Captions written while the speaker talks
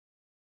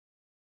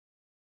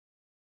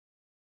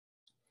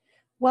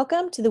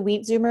Welcome to the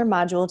Wheat Zoomer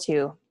Module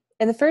 2.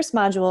 In the first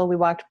module, we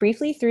walked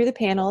briefly through the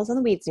panels on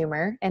the Wheat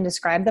Zoomer and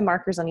described the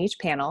markers on each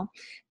panel,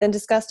 then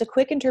discussed a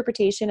quick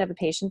interpretation of a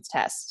patient's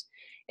test.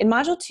 In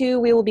Module 2,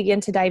 we will begin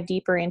to dive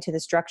deeper into the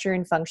structure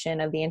and function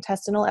of the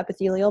intestinal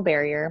epithelial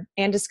barrier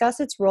and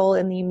discuss its role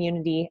in the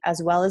immunity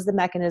as well as the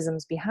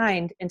mechanisms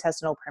behind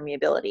intestinal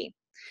permeability.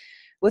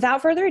 Without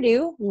further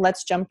ado,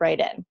 let's jump right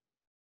in.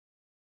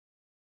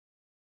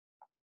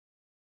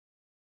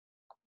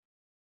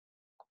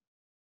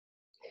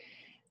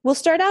 We'll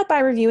start out by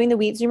reviewing the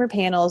Wheat Zoomer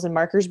panels and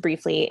markers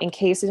briefly in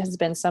case it has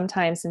been some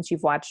time since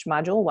you've watched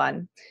Module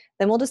 1.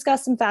 Then we'll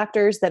discuss some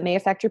factors that may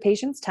affect your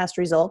patient's test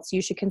results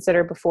you should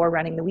consider before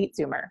running the Wheat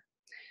Zoomer.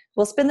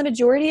 We'll spend the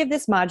majority of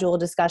this module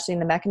discussing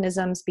the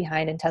mechanisms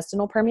behind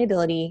intestinal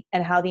permeability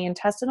and how the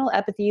intestinal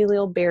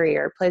epithelial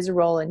barrier plays a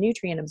role in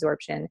nutrient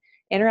absorption,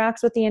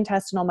 interacts with the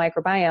intestinal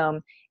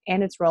microbiome,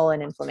 and its role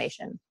in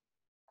inflammation.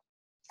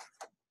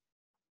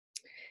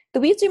 The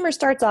Wheat Zoomer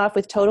starts off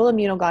with total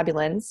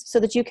immunoglobulins so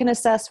that you can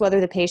assess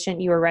whether the patient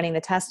you are running the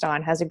test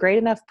on has a great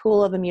enough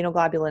pool of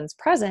immunoglobulins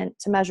present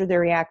to measure their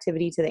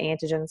reactivity to the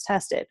antigens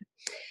tested,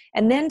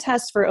 and then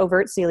test for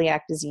overt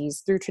celiac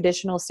disease through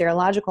traditional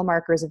serological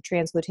markers of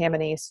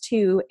transglutaminase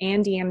 2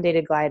 and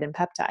deamidated gliadin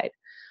peptide.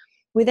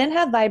 We then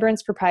have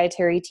Vibrant's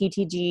proprietary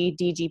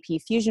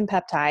TTG-DGP fusion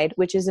peptide,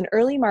 which is an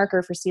early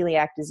marker for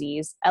celiac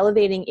disease,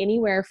 elevating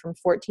anywhere from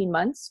 14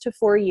 months to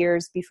 4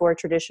 years before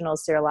traditional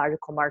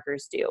serological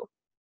markers do.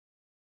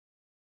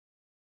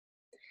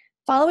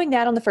 Following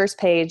that on the first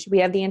page, we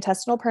have the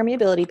intestinal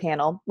permeability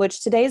panel,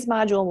 which today's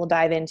module will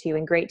dive into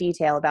in great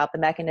detail about the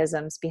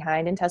mechanisms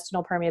behind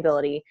intestinal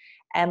permeability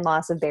and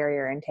loss of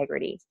barrier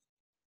integrity.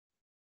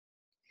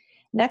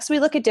 Next, we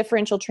look at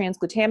differential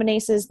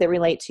transglutaminases that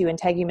relate to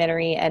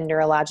integumentary and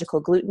neurological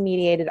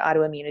gluten-mediated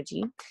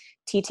autoimmunity,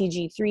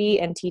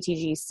 TTG3 and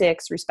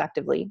TTG6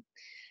 respectively.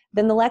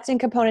 Then the lectin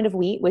component of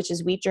wheat, which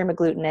is wheat germ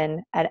agglutinin,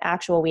 and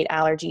actual wheat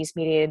allergies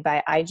mediated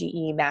by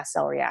IgE mast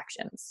cell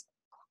reactions.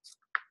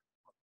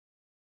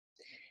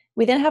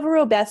 We then have a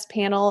robust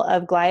panel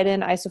of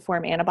gliadin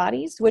isoform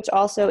antibodies, which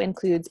also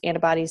includes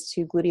antibodies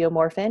to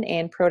gluteomorphin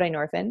and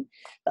prodynorphin,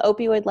 the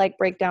opioid-like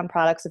breakdown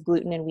products of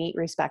gluten and wheat,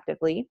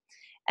 respectively,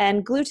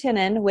 and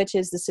glutenin, which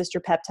is the sister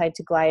peptide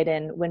to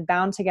gliadin when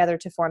bound together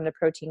to form the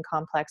protein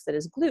complex that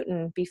is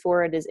gluten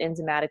before it is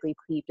enzymatically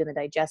cleaved in the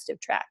digestive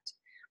tract.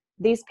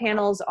 These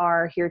panels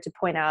are here to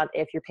point out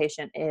if your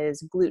patient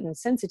is gluten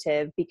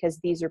sensitive because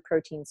these are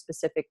proteins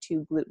specific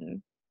to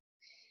gluten.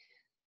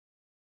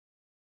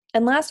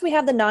 And last, we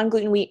have the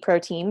non-gluten wheat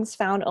proteins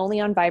found only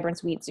on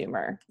Vibrant's Wheat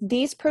Zoomer.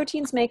 These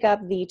proteins make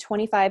up the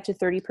 25 to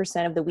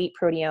 30% of the wheat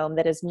proteome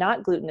that is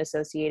not gluten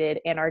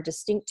associated and are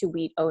distinct to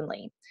wheat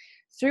only.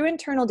 Through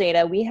internal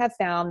data, we have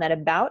found that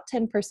about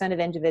 10% of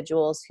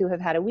individuals who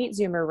have had a Wheat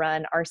Zoomer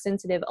run are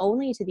sensitive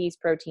only to these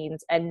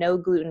proteins and no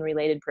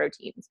gluten-related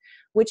proteins,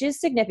 which is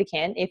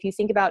significant if you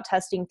think about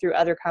testing through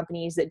other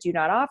companies that do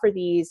not offer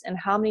these and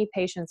how many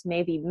patients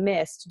may be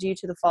missed due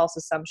to the false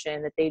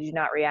assumption that they do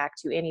not react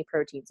to any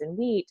proteins in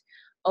wheat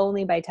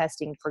only by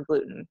testing for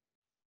gluten.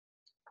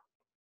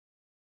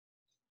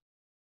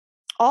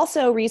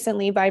 Also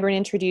recently, Vibrant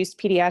introduced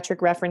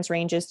pediatric reference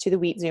ranges to the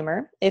Wheat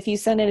Zoomer. If you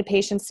send in a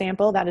patient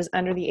sample that is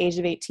under the age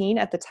of 18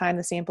 at the time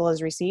the sample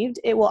is received,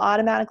 it will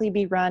automatically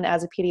be run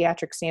as a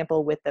pediatric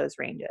sample with those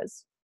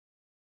ranges.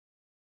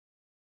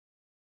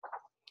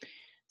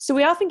 So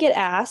we often get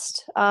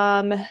asked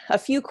a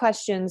few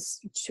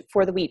questions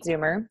for the Wheat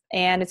Zoomer,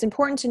 and it's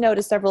important to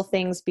notice several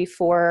things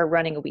before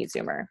running a Wheat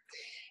Zoomer.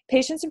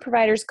 Patients and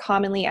providers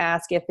commonly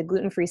ask if the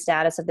gluten-free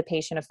status of the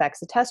patient affects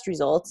the test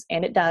results,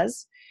 and it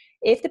does.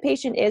 If the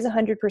patient is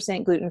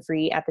 100%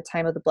 gluten-free at the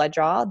time of the blood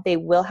draw, they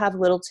will have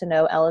little to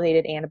no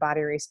elevated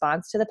antibody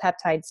response to the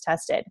peptides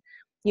tested.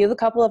 You have a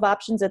couple of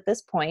options at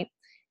this point.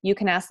 You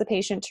can ask the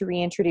patient to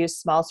reintroduce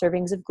small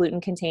servings of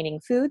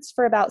gluten-containing foods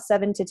for about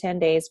 7 to 10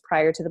 days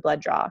prior to the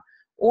blood draw.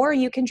 Or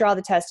you can draw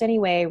the test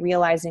anyway,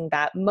 realizing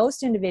that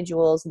most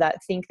individuals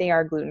that think they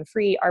are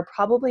gluten-free are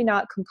probably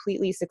not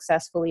completely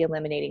successfully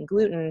eliminating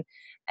gluten,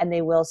 and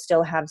they will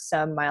still have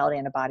some mild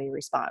antibody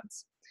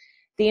response.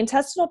 The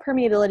intestinal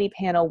permeability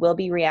panel will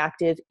be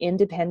reactive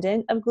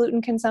independent of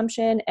gluten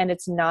consumption, and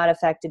it's not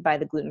affected by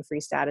the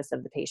gluten-free status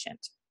of the patient.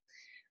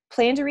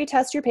 Plan to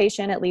retest your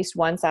patient at least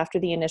once after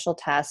the initial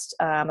test,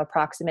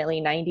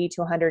 approximately 90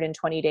 to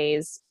 120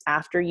 days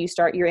after you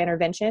start your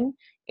intervention,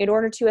 in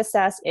order to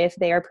assess if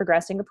they are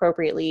progressing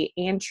appropriately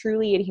and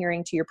truly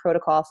adhering to your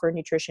protocol for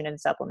nutrition and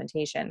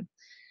supplementation.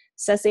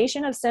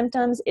 Cessation of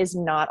symptoms is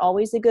not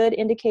always a good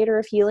indicator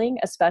of healing,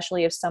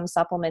 especially if some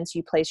supplements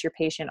you place your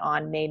patient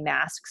on may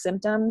mask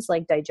symptoms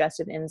like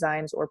digestive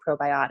enzymes or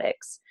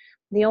probiotics.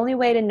 The only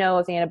way to know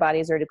if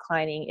antibodies are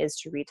declining is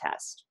to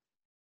retest.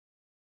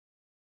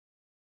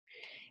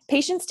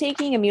 Patients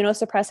taking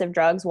immunosuppressive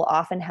drugs will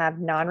often have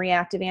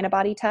non-reactive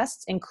antibody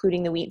tests,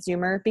 including the Wheat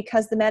Zoomer,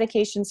 because the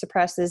medication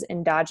suppresses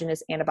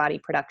endogenous antibody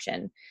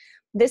production.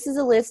 This is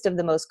a list of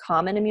the most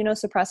common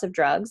immunosuppressive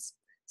drugs.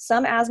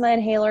 Some asthma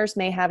inhalers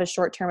may have a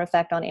short-term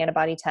effect on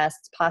antibody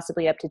tests,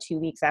 possibly up to 2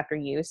 weeks after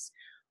use.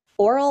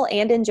 Oral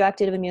and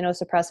injected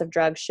immunosuppressive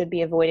drugs should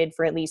be avoided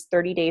for at least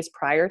 30 days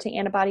prior to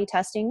antibody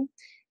testing.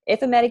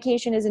 If a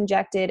medication is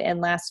injected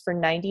and lasts for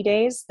 90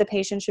 days, the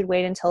patient should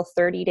wait until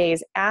 30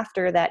 days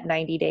after that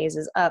 90 days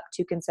is up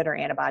to consider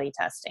antibody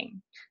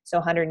testing, so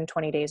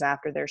 120 days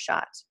after their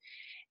shot.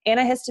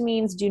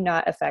 Antihistamines do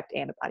not affect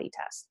antibody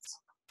tests.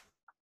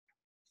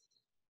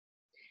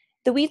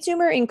 The wheat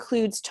tumor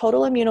includes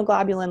total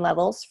immunoglobulin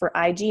levels for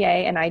IgA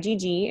and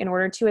IgG in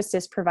order to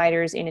assist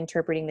providers in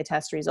interpreting the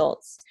test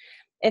results.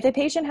 If a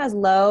patient has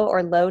low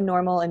or low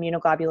normal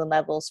immunoglobulin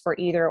levels for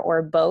either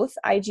or both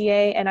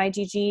IgA and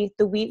IgG,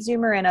 the wheat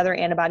tumor and other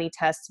antibody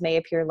tests may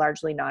appear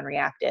largely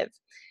non-reactive.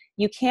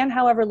 You can,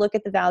 however, look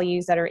at the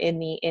values that are in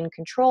the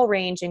in-control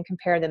range and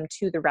compare them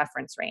to the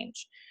reference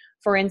range.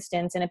 For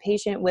instance, in a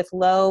patient with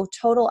low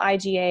total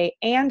IgA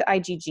and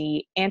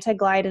IgG,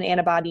 anti-gliadin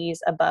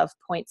antibodies above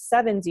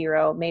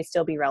 0.70 may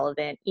still be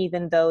relevant,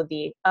 even though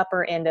the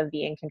upper end of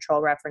the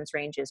in-control reference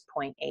range is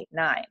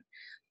 0.89,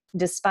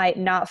 despite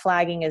not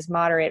flagging as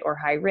moderate or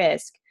high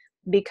risk,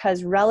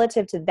 because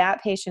relative to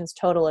that patient's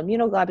total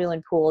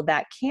immunoglobulin pool,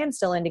 that can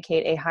still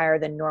indicate a higher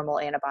than normal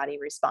antibody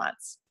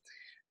response.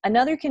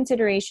 Another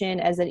consideration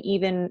is that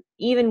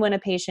even when a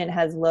patient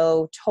has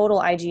low total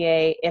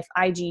IgA, if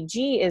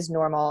IgG is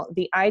normal,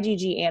 the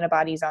IgG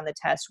antibodies on the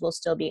test will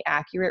still be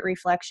accurate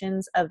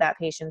reflections of that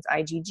patient's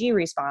IgG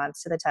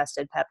response to the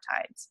tested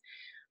peptides.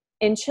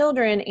 In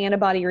children,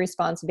 antibody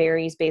response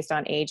varies based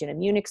on age and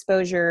immune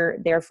exposure.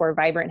 Therefore,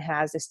 Vibrant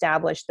has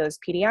established those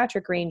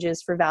pediatric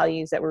ranges for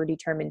values that were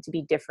determined to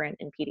be different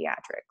in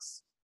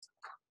pediatrics.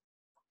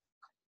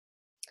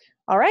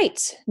 All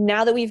right,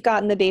 now that we've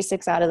gotten the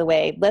basics out of the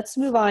way, let's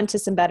move on to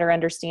some better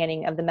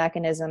understanding of the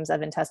mechanisms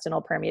of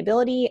intestinal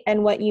permeability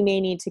and what you may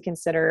need to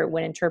consider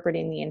when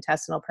interpreting the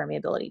intestinal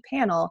permeability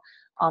panel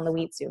on the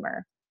wheat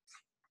tumor.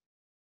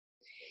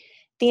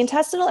 The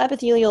intestinal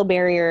epithelial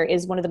barrier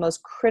is one of the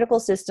most critical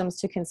systems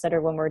to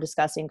consider when we're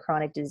discussing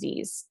chronic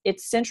disease.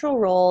 Its central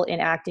role in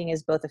acting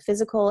as both a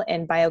physical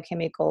and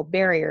biochemical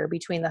barrier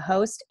between the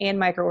host and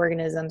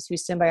microorganisms who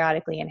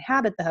symbiotically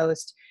inhabit the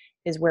host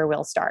is where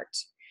we'll start.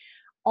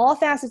 All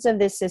facets of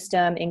this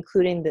system,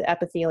 including the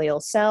epithelial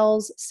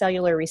cells,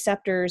 cellular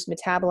receptors,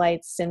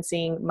 metabolites,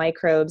 sensing,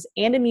 microbes,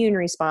 and immune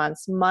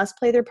response, must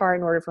play their part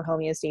in order for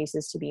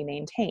homeostasis to be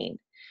maintained.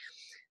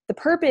 The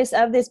purpose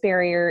of this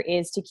barrier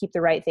is to keep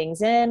the right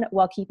things in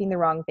while keeping the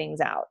wrong things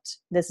out.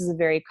 This is a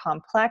very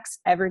complex,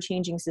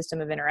 ever-changing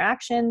system of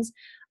interactions.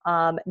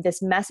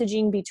 This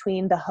messaging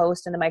between the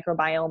host and the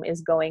microbiome is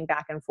going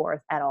back and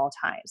forth at all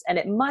times, and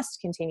it must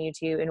continue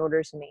to in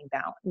order to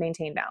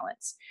maintain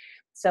balance.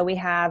 So we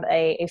have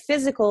a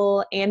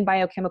physical and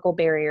biochemical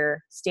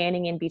barrier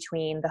standing in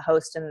between the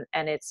host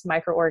and its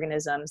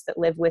microorganisms that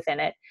live within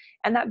it.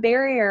 And that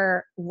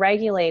barrier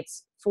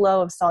regulates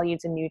flow of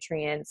solutes and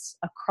nutrients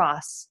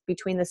across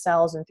between the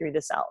cells and through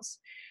the cells.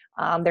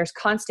 There's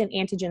constant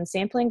antigen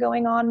sampling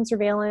going on in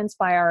surveillance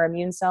by our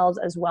immune cells,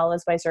 as well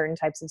as by certain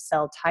types of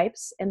cell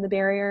types in the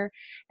barrier.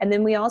 And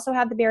then we also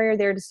have the barrier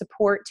there to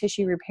support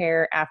tissue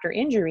repair after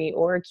injury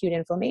or acute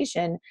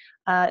inflammation.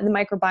 And the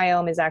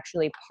microbiome is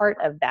actually part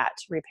of that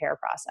repair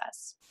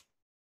process.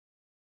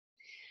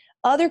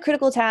 Other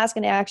critical tasks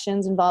and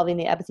actions involving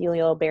the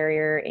epithelial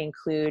barrier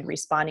include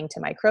responding to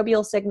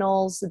microbial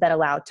signals that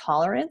allow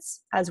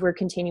tolerance as we're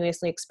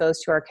continuously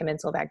exposed to our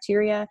commensal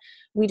bacteria.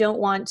 We don't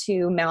want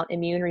to mount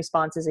immune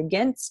responses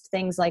against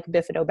things like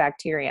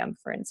bifidobacterium,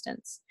 for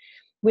instance.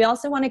 We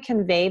also want to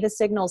convey the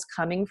signals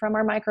coming from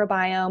our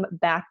microbiome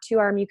back to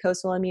our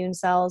mucosal immune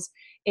cells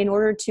in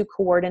order to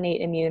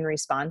coordinate immune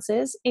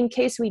responses in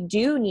case we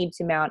do need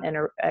to mount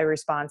a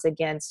response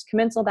against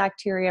commensal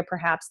bacteria,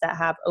 perhaps that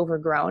have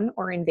overgrown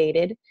or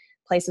invaded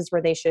places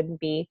where they shouldn't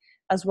be,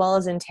 as well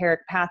as enteric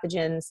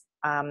pathogens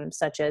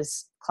such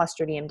as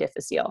Clostridium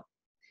difficile.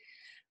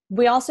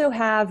 We also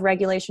have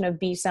regulation of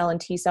B cell and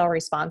T cell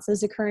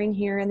responses occurring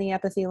here in the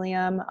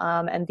epithelium,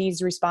 and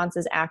these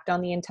responses act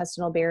on the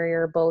intestinal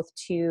barrier both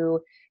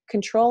to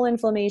control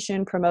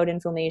inflammation, promote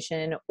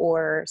inflammation,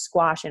 or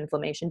squash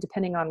inflammation,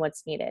 depending on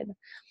what's needed.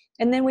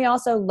 And then we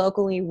also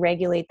locally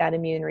regulate that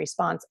immune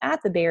response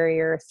at the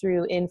barrier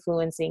through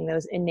influencing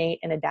those innate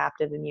and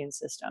adaptive immune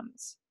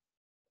systems.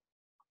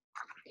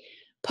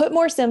 Put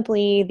more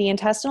simply, the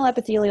intestinal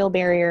epithelial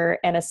barrier,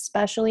 and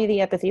especially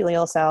the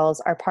epithelial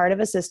cells, are part of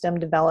a system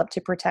developed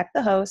to protect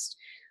the host,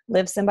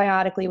 live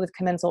symbiotically with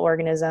commensal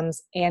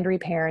organisms, and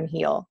repair and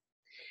heal.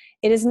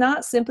 It is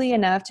not simply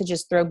enough to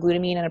just throw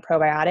glutamine and a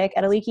probiotic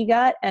at a leaky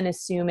gut and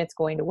assume it's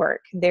going to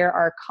work. There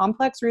are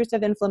complex roots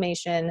of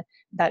inflammation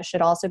that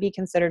should also be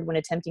considered when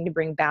attempting to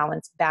bring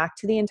balance back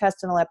to the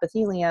intestinal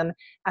epithelium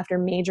after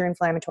major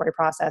inflammatory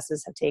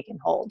processes have taken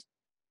hold.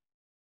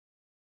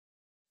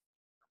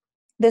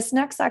 This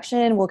next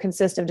section will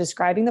consist of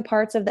describing the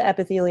parts of the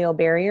epithelial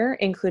barrier,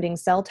 including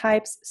cell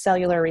types,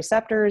 cellular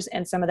receptors,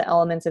 and some of the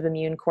elements of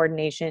immune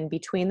coordination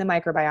between the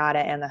microbiota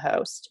and the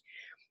host.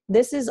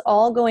 This is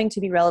all going to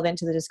be relevant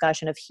to the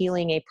discussion of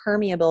healing a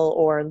permeable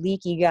or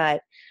leaky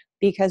gut,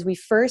 because we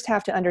first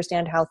have to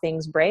understand how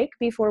things break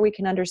before we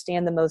can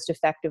understand the most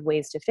effective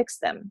ways to fix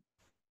them.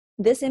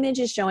 This image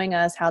is showing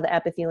us how the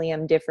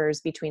epithelium differs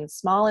between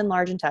small and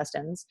large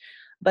intestines,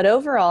 but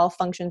overall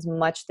functions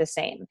much the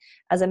same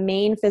as a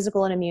main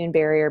physical and immune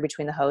barrier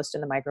between the host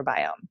and the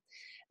microbiome.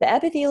 The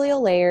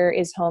epithelial layer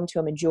is home to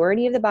a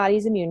majority of the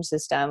body's immune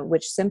system,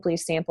 which simply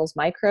samples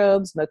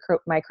microbes,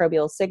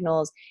 microbial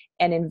signals,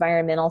 and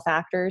environmental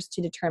factors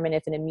to determine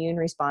if an immune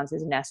response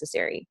is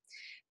necessary.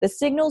 The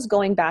signals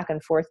going back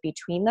and forth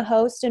between the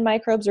host and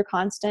microbes are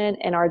constant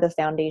and are the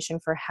foundation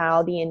for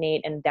how the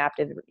innate and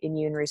adaptive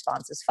immune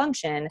responses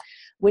function,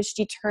 which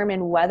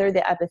determine whether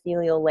the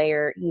epithelial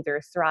layer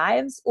either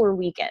thrives or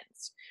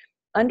weakens.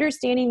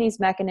 Understanding these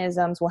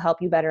mechanisms will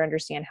help you better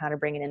understand how to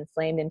bring an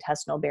inflamed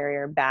intestinal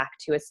barrier back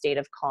to a state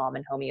of calm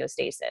and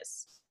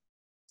homeostasis.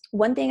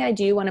 One thing I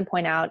do want to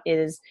point out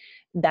is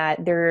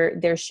that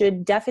there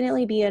should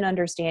definitely be an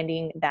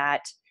understanding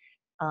that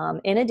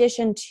in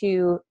addition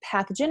to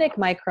pathogenic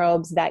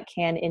microbes that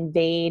can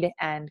invade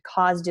and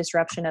cause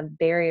disruption of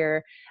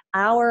barrier,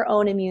 our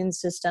own immune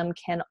system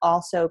can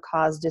also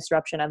cause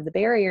disruption of the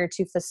barrier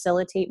to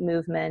facilitate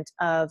movement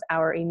of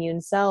our immune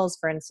cells,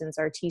 for instance,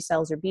 our T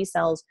cells or B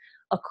cells,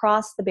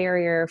 across the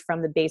barrier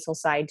from the basal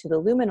side to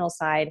the luminal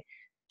side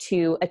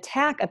to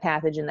attack a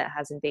pathogen that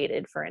has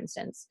invaded, for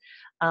instance.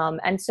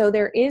 And so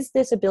there is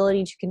this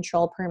ability to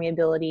control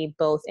permeability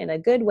both in a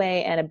good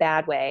way and a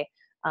bad way.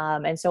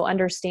 And so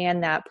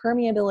understand that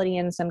permeability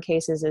in some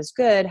cases is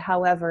good.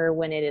 However,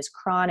 when it is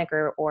chronic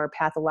or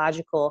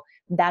pathological,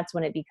 that's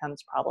when it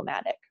becomes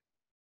problematic.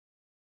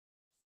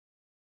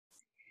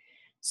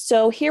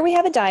 So here we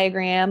have a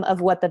diagram of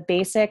what the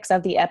basics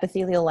of the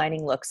epithelial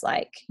lining looks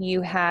like.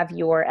 You have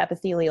your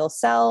epithelial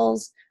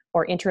cells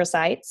or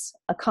enterocytes,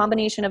 a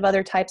combination of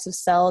other types of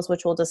cells,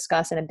 which we'll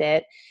discuss in a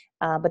bit,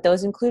 but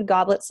those include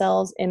goblet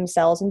cells, M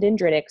cells, and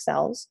dendritic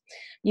cells.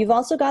 You've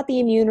also got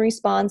the immune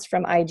response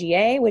from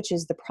IgA, which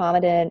is the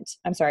predominant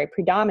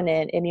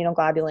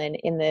immunoglobulin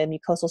in the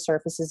mucosal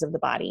surfaces of the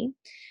body.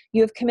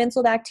 You have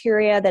commensal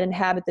bacteria that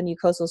inhabit the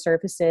mucosal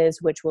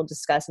surfaces, which we'll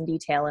discuss in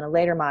detail in a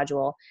later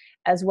module,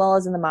 as well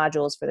as in the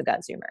modules for the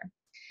gut zoomer.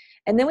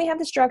 And then we have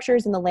the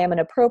structures in the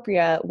lamina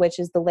propria, which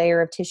is the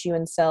layer of tissue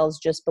and cells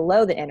just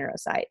below the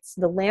enterocytes.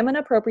 The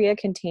lamina propria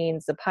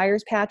contains the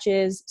Peyer's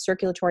patches,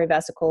 circulatory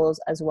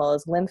vesicles, as well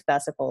as lymph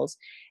vesicles,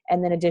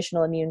 and then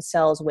additional immune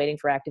cells waiting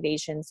for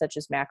activation, such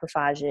as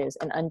macrophages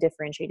and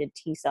undifferentiated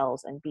T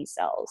cells and B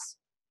cells.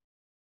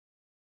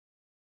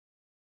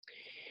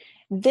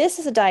 This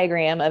is a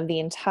diagram of the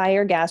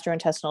entire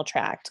gastrointestinal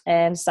tract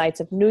and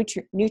sites of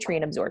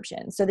nutrient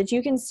absorption so that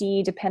you can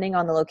see, depending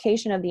on the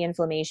location of the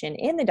inflammation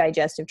in the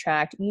digestive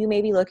tract, you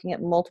may be looking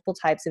at multiple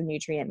types of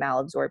nutrient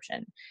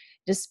malabsorption.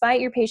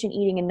 Despite your patient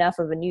eating enough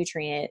of a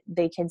nutrient,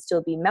 they can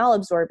still be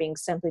malabsorbing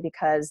simply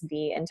because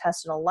the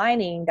intestinal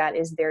lining that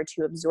is there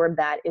to absorb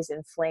that is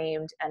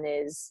inflamed and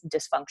is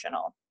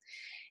dysfunctional.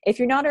 If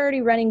you're not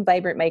already running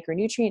vibrant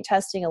micronutrient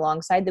testing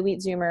alongside the wheat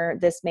zoomer,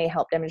 this may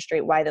help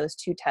demonstrate why those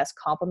two tests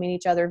complement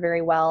each other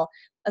very well,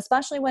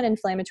 especially when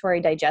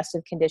inflammatory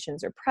digestive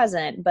conditions are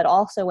present, but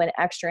also when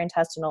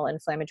extraintestinal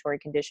inflammatory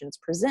conditions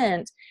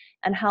present,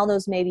 and how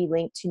those may be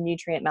linked to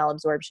nutrient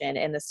malabsorption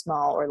in the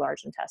small or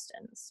large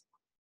intestines.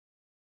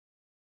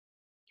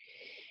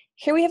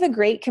 Here we have a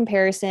great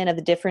comparison of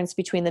the difference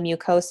between the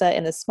mucosa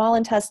in the small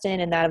intestine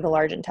and that of the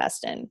large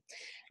intestine.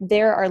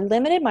 There are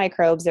limited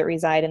microbes that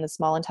reside in the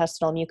small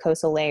intestinal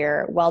mucosal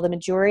layer, while the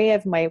majority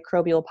of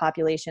microbial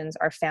populations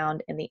are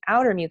found in the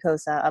outer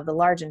mucosa of the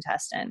large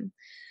intestine.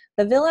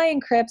 The villi and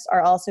crypts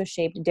are also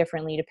shaped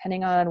differently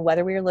depending on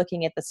whether we are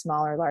looking at the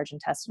small or large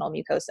intestinal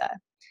mucosa.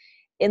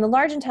 In the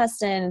large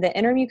intestine, the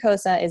inner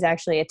mucosa is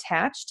actually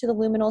attached to the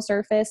luminal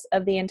surface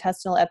of the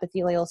intestinal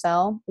epithelial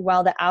cell,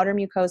 while the outer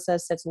mucosa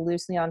sits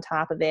loosely on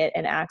top of it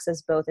and acts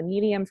as both a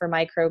medium for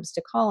microbes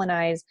to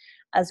colonize,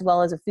 as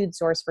well as a food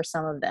source for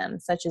some of them,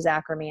 such as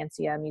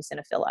Akkermansia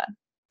muciniphila.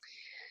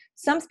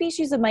 Some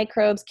species of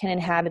microbes can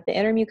inhabit the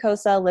inner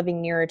mucosa,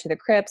 living nearer to the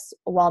crypts,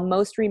 while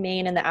most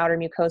remain in the outer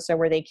mucosa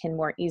where they can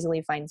more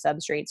easily find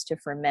substrates to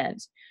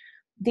ferment.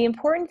 The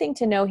important thing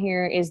to know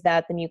here is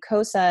that the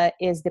mucosa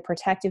is the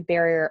protective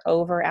barrier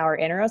over our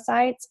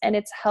enterocytes, and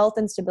its health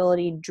and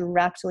stability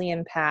directly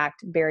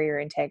impact barrier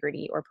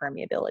integrity or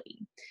permeability.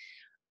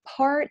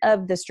 Part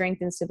of the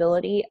strength and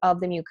stability of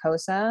the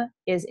mucosa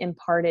is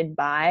imparted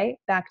by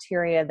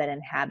bacteria that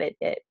inhabit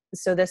it.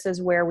 So this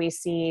is where we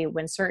see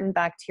when certain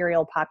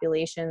bacterial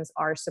populations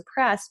are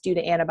suppressed due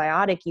to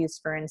antibiotic use,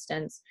 for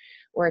instance,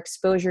 or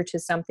exposure to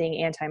something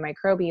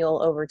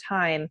antimicrobial over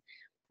time.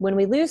 When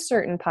we lose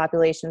certain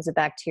populations of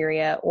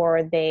bacteria,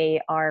 or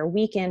they are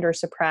weakened or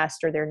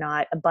suppressed, or they're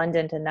not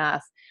abundant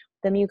enough,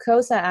 the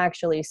mucosa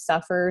actually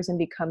suffers and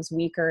becomes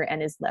weaker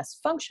and is less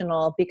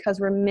functional because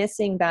we're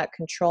missing that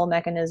control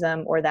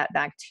mechanism or that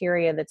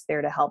bacteria that's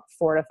there to help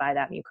fortify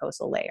that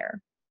mucosal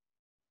layer.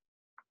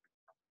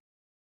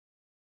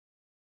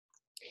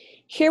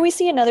 Here we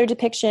see another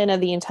depiction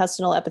of the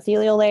intestinal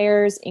epithelial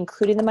layers,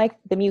 including the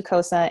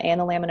mucosa and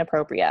the lamina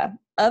propria.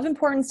 Of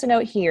importance to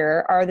note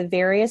here are the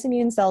various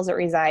immune cells that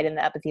reside in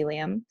the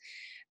epithelium.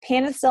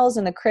 Paneth cells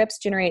in the crypts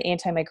generate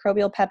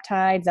antimicrobial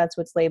peptides. That's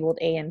what's labeled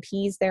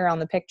AMPs there on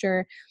the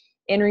picture.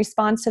 In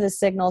response to the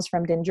signals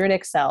from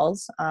dendritic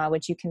cells,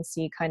 which you can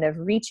see kind of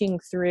reaching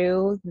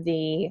through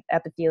the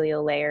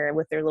epithelial layer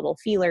with their little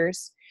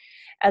feelers,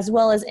 as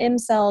well as M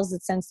cells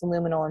that sense the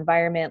luminal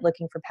environment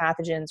looking for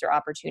pathogens or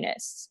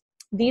opportunists.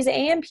 These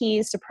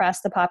AMPs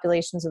suppress the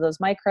populations of those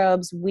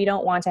microbes we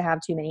don't want to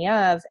have too many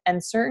of,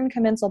 and certain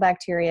commensal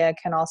bacteria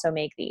can also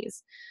make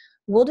these.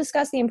 We'll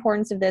discuss the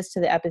importance of this to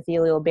the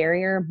epithelial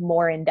barrier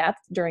more in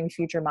depth during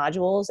future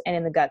modules and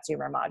in the gut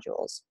zoomer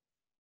modules.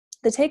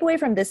 The takeaway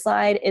from this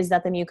slide is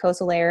that the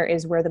mucosal layer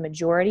is where the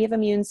majority of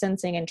immune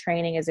sensing and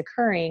training is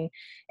occurring,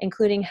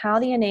 including how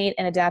the innate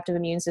and adaptive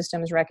immune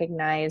systems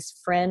recognize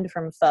friend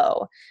from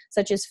foe,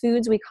 such as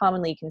foods we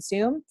commonly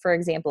consume, for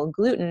example,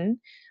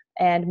 gluten,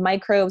 and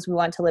microbes we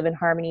want to live in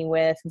harmony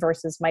with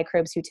versus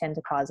microbes who tend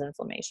to cause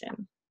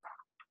inflammation.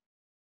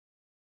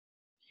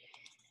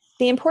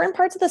 The important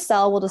parts of the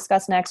cell we'll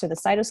discuss next are the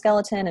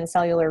cytoskeleton and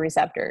cellular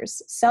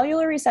receptors.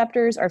 Cellular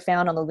receptors are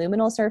found on the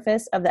luminal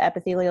surface of the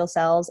epithelial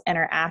cells and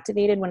are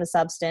activated when a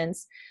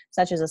substance,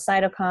 such as a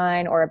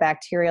cytokine or a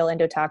bacterial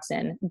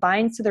endotoxin,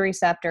 binds to the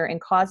receptor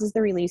and causes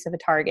the release of a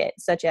target,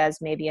 such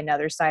as maybe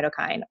another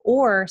cytokine,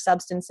 or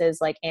substances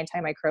like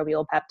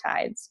antimicrobial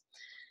peptides.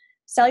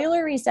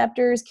 Cellular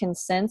receptors can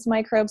sense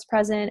microbes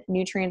present,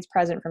 nutrients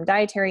present from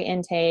dietary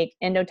intake,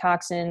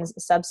 endotoxins,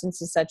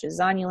 substances such as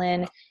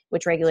zonulin,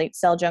 which regulates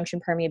cell junction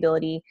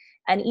permeability,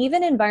 and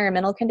even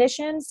environmental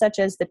conditions such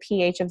as the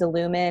pH of the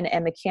lumen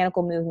and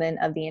mechanical movement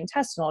of the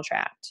intestinal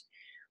tract.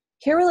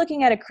 Here we're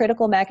looking at a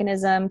critical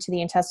mechanism to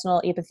the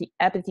intestinal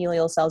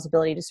epithelial cell's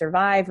ability to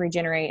survive,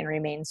 regenerate, and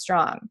remain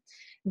strong.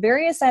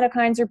 Various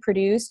cytokines are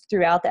produced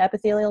throughout the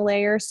epithelial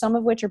layer, some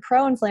of which are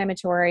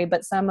pro-inflammatory,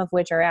 but some of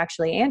which are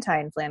actually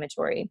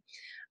anti-inflammatory.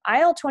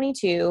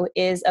 IL-22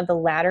 is of the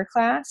latter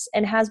class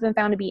and has been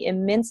found to be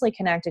immensely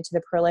connected to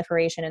the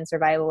proliferation and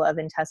survival of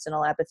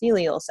intestinal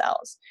epithelial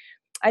cells.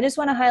 I just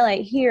want to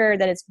highlight here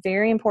that it's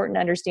very important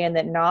to understand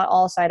that not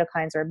all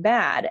cytokines are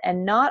bad,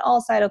 and not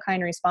all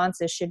cytokine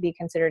responses should be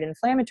considered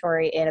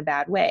inflammatory in a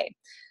bad way.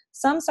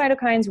 Some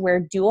cytokines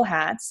wear dual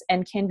hats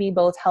and can be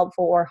both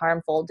helpful or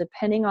harmful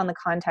depending on the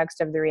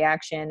context of the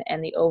reaction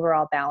and the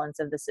overall balance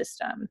of the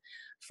system.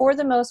 For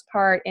the most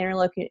part,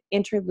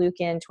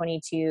 interleukin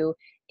 22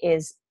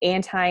 is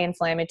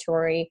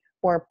anti-inflammatory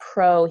or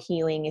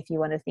pro-healing, if you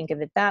want to think of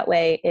it that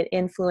way. It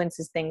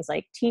influences things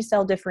like T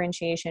cell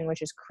differentiation,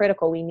 which is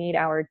critical. We need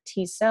our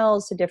T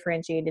cells to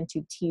differentiate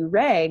into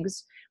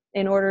Tregs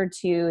in order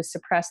to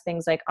suppress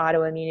things like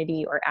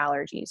autoimmunity or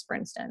allergies, for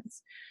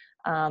instance.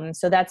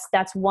 So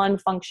that's one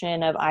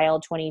function of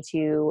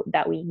IL-22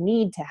 that we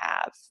need to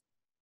have.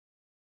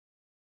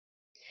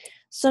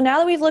 So now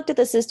that we've looked at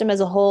the system as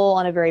a whole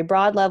on a very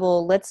broad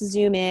level, let's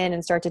zoom in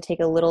and start to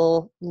take a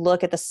little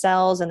look at the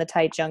cells and the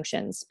tight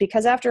junctions.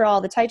 Because after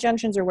all, the tight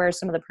junctions are where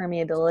some of the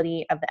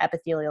permeability of the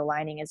epithelial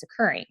lining is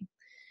occurring.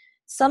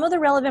 Some of the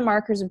relevant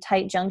markers of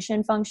tight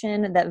junction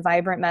function that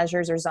Vibrant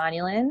measures are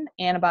zonulin,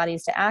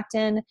 antibodies to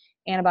actin,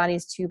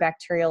 antibodies to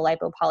bacterial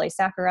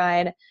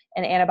lipopolysaccharide,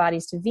 and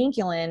antibodies to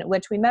vinculin,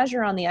 which we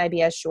measure on the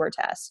IBS Shore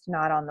test,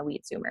 not on the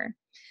wheat zoomer.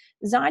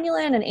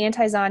 Zonulin and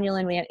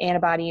anti-zonulin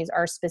antibodies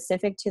are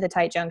specific to the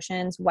tight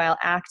junctions, while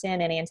actin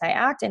and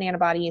anti-actin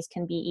antibodies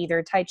can be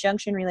either tight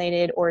junction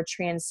related or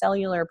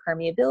transcellular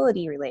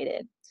permeability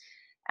related.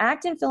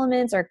 Actin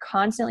filaments are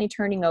constantly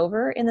turning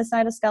over in the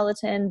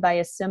cytoskeleton by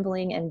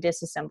assembling and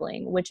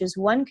disassembling, which is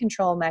one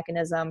control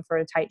mechanism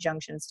for tight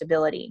junction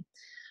stability.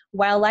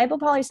 While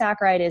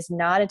lipopolysaccharide is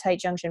not a tight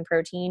junction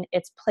protein,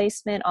 its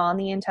placement on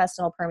the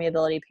intestinal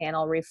permeability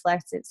panel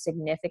reflects its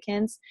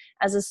significance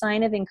as a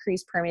sign of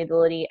increased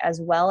permeability,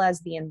 as well as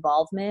the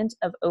involvement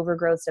of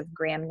overgrowths of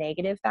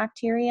gram-negative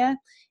bacteria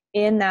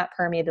in that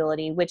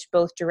permeability, which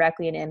both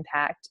directly and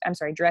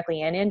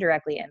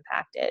indirectly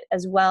impact it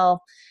as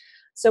well.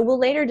 So we'll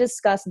later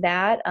discuss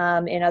that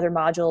in other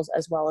modules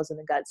as well as in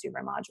the gut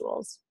zoomer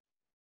modules.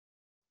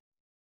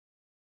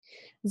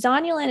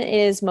 Zonulin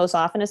is most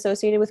often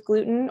associated with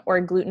gluten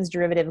or gluten's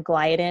derivative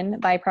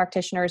gliadin by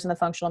practitioners in the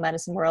functional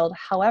medicine world.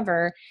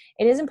 However,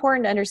 it is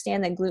important to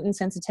understand that gluten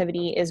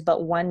sensitivity is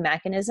but one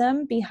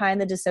mechanism behind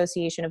the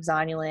dissociation of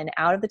zonulin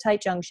out of the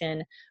tight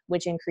junction,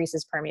 which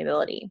increases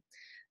permeability.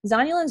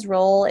 Zonulin's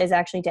role is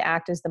actually to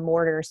act as the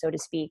mortar, so to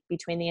speak,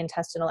 between the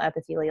intestinal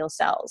epithelial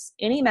cells.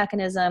 Any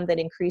mechanism that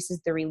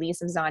increases the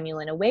release of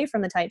zonulin away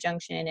from the tight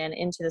junction and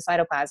into the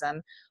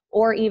cytoplasm,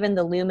 or even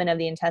the lumen of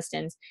the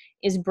intestines,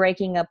 is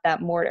breaking up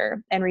that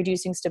mortar and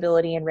reducing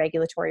stability and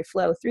regulatory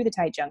flow through the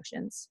tight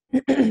junctions.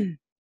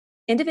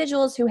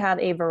 Individuals who have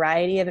a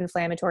variety of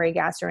inflammatory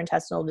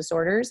gastrointestinal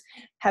disorders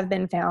have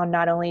been found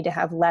not only to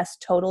have less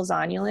total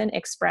zonulin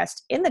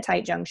expressed in the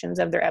tight junctions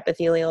of their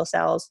epithelial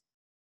cells,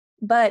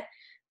 but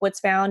what's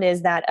found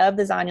is that of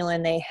the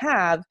zonulin they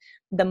have,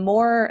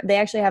 they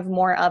actually have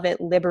more of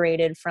it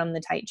liberated from the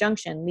tight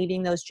junction,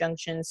 leaving those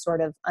junctions sort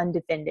of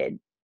undefended.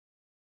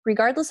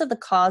 Regardless of the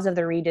cause of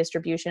the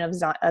redistribution of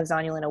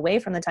zonulin away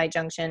from the tight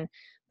junction,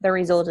 the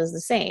result is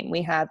the same.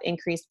 We have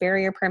increased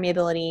barrier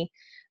permeability,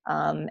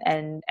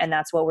 and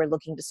that's what we're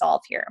looking to solve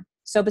here.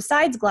 So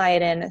besides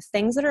gliadin,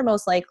 things that are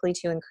most likely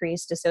to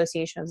increase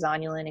dissociation of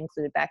zonulin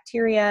include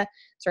bacteria.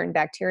 Certain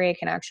bacteria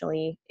can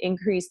actually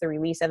increase the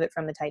release of it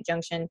from the tight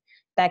junction,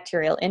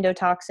 bacterial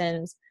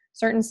endotoxins,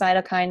 certain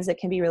cytokines that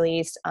can be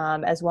released,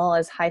 as well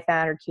as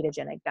high-fat or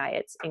ketogenic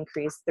diets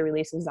increase the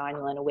release of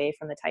zonulin away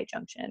from the tight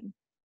junction.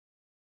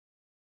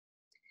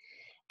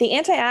 The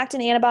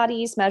anti-actin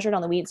antibodies measured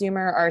on the wheat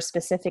zoomer are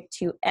specific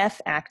to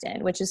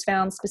F-actin, which is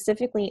found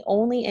specifically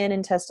only in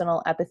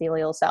intestinal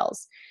epithelial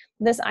cells.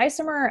 This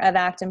isomer of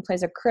actin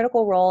plays a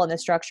critical role in the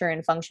structure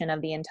and function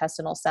of the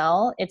intestinal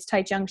cell, its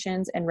tight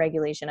junctions, and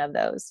regulation of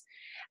those.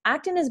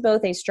 Actin is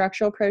both a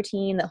structural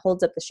protein that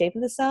holds up the shape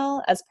of the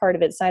cell as part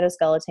of its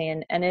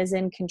cytoskeleton and is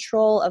in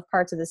control of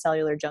parts of the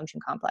cellular junction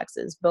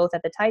complexes, both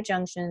at the tight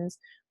junctions,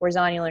 where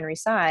zonulin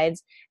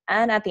resides,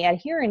 and at the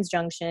adherens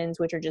junctions,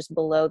 which are just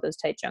below those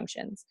tight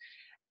junctions.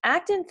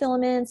 Actin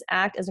filaments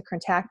act as a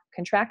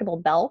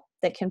contractible belt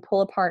that can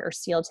pull apart or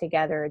seal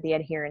together the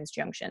adherens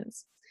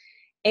junctions.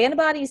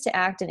 Antibodies to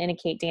actin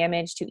indicate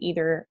damage to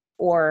either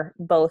or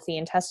both the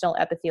intestinal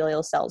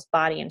epithelial cell's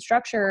body and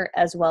structure,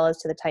 as well as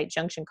to the tight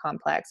junction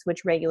complex,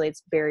 which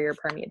regulates barrier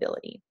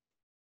permeability.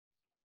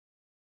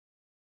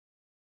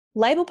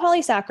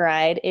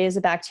 Lipopolysaccharide is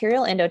a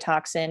bacterial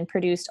endotoxin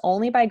produced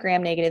only by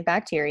gram-negative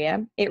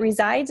bacteria. It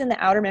resides in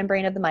the outer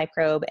membrane of the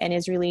microbe and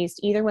is released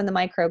either when the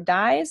microbe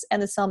dies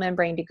and the cell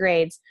membrane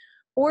degrades,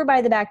 or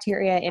by the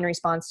bacteria in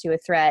response to a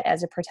threat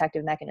as a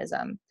protective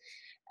mechanism.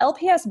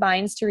 LPS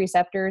binds to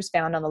receptors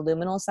found on the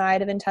luminal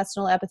side of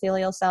intestinal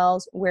epithelial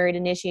cells, where it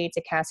initiates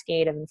a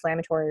cascade of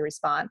inflammatory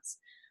response.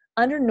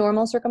 Under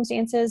normal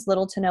circumstances,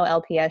 little to no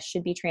LPS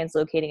should be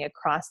translocating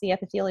across the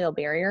epithelial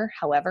barrier.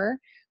 However,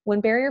 when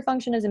barrier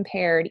function is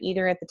impaired,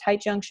 either at the tight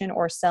junction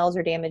or cells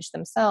are damaged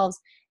themselves,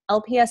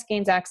 LPS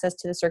gains access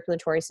to the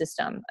circulatory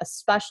system,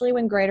 especially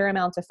when greater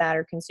amounts of fat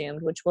are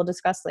consumed, which we'll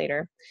discuss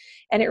later.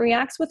 And it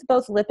reacts with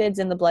both lipids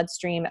in the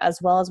bloodstream as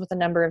well as with a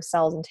number of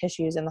cells and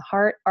tissues in the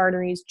heart,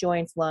 arteries,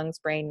 joints, lungs,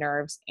 brain,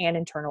 nerves, and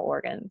internal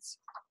organs.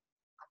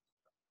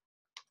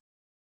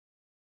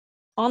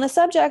 On the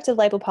subject of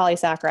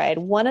lipopolysaccharide,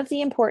 one of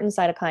the important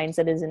cytokines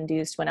that is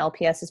induced when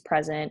LPS is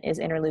present is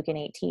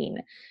interleukin-18.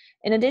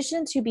 In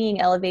addition to being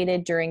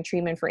elevated during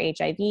treatment for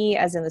HIV,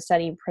 as in the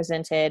study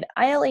presented,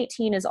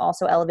 IL-18 is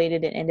also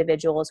elevated in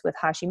individuals with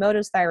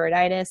Hashimoto's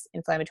thyroiditis,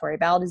 inflammatory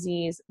bowel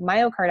disease,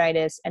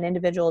 myocarditis, and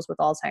individuals with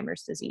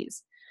Alzheimer's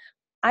disease.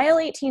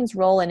 IL-18's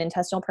role in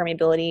intestinal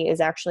permeability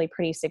is actually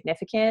pretty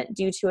significant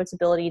due to its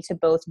ability to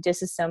both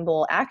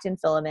disassemble actin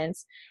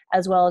filaments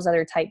as well as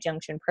other tight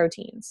junction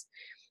proteins.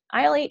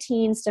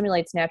 IL-18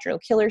 stimulates natural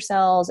killer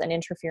cells and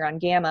interferon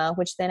gamma,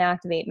 which then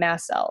activate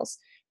mast cells.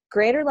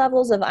 Greater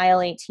levels of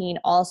IL-18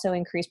 also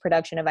increase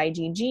production of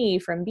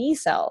IgG from B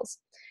cells.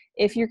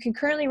 If you're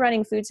concurrently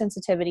running food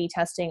sensitivity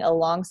testing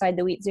alongside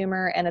the wheat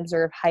zoomer and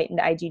observe heightened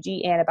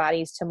IgG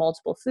antibodies to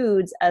multiple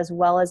foods as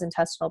well as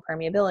intestinal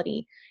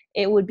permeability,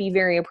 it would be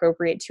very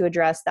appropriate to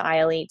address the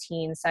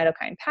IL-18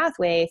 cytokine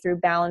pathway through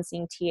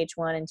balancing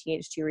Th1 and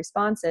Th2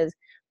 responses,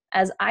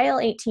 as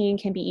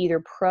IL-18 can be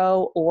either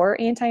pro or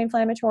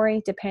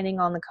anti-inflammatory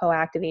depending on the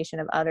co-activation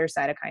of other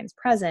cytokines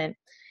present,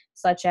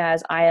 such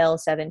as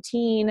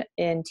IL-17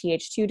 in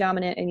Th2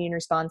 dominant immune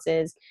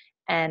responses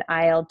and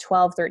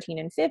IL-12, 13,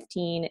 and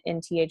 15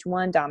 in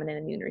Th1 dominant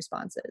immune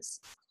responses.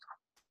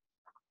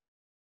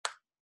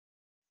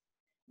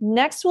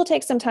 Next, we'll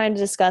take some time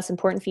to discuss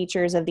important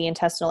features of the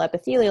intestinal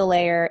epithelial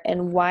layer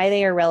and why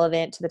they are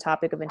relevant to the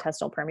topic of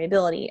intestinal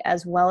permeability,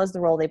 as well as the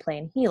role they play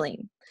in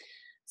healing.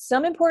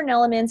 Some important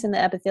elements in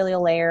the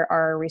epithelial layer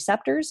are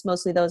receptors,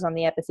 mostly those on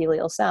the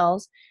epithelial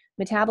cells,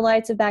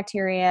 metabolites of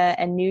bacteria,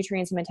 and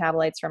nutrients and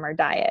metabolites from our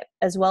diet,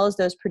 as well as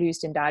those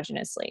produced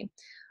endogenously.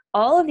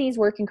 All of these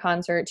work in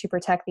concert to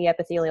protect the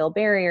epithelial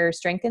barrier,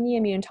 strengthen the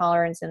immune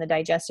tolerance in the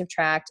digestive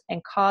tract,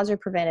 and cause or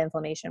prevent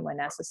inflammation when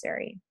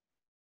necessary.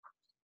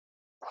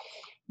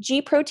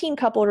 G-protein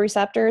coupled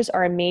receptors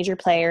are a major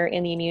player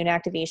in the immune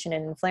activation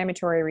and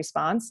inflammatory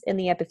response in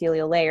the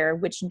epithelial layer,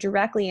 which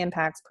directly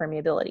impacts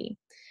permeability.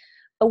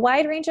 A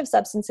wide range of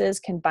substances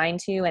can bind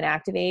to and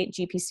activate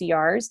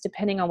GPCRs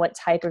depending on what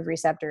type of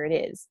receptor it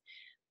is.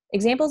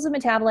 Examples of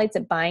metabolites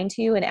that bind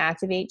to and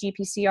activate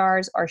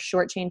GPCRs are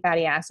short-chain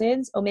fatty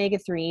acids,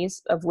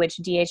 omega-3s, of which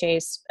DHA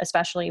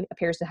especially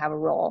appears to have a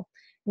role,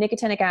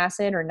 nicotinic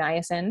acid or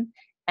niacin,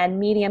 and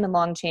medium and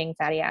long-chain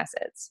fatty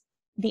acids.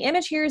 The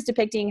image here is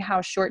depicting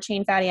how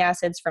short-chain fatty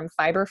acids from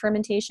fiber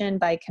fermentation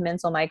by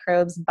commensal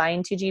microbes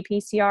bind to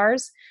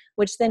GPCRs,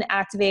 which then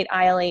activate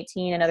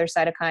IL-18 and other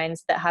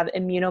cytokines that have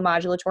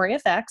immunomodulatory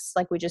effects,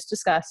 like we just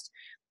discussed,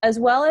 as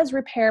well as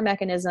repair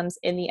mechanisms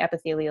in the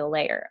epithelial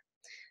layer.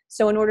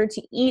 So in order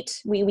to eat,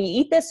 we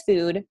eat this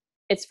food,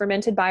 it's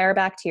fermented by our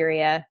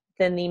bacteria,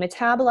 then the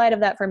metabolite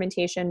of that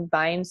fermentation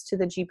binds to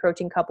the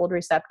G-protein coupled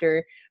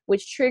receptor,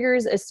 which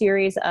triggers a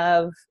series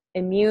of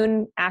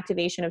immune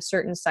activation of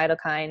certain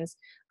cytokines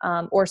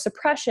or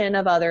suppression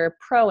of other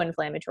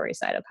pro-inflammatory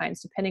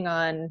cytokines, depending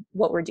on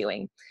what we're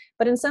doing.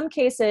 But in some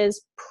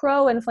cases,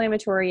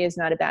 pro-inflammatory is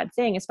not a bad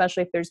thing,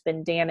 especially if there's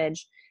been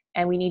damage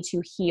and we need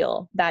to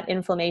heal. That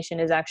inflammation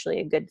is actually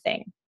a good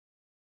thing.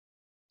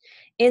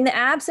 In the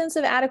absence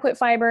of adequate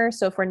fiber,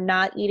 so if we're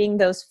not eating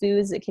those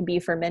foods that can be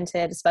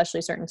fermented,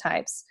 especially certain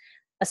types,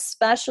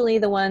 especially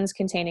the ones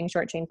containing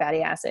short-chain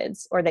fatty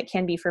acids or that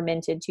can be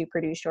fermented to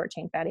produce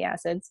short-chain fatty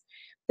acids,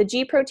 the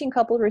G protein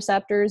coupled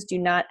receptors do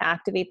not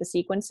activate the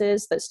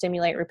sequences that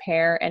stimulate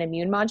repair and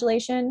immune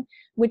modulation,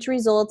 which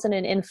results in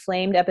an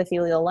inflamed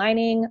epithelial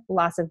lining,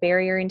 loss of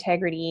barrier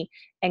integrity,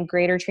 and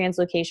greater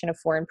translocation of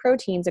foreign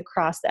proteins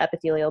across the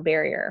epithelial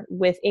barrier,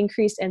 with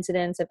increased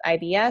incidence of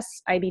IBS,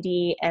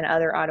 IBD, and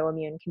other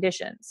autoimmune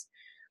conditions.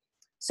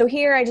 So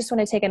here, I just want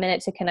to take a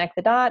minute to connect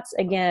the dots.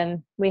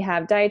 Again, we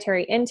have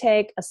dietary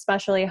intake,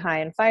 especially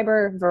high in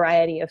fiber,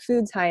 variety of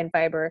foods high in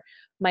fiber,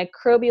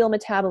 microbial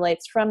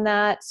metabolites from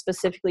that,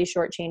 specifically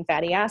short-chain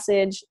fatty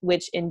acids,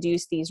 which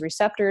induce these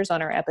receptors on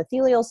our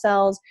epithelial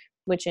cells,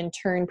 which in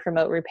turn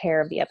promote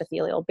repair of the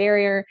epithelial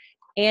barrier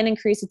and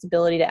increase its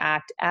ability to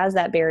act as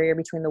that barrier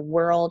between the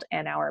world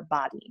and our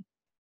body.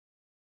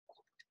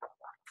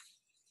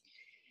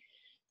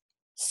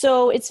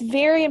 So it's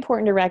very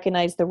important to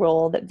recognize the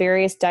role that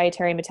various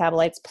dietary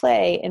metabolites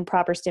play in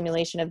proper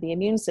stimulation of the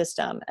immune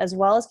system, as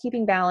well as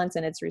keeping balance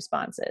in its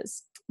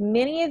responses.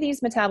 Many of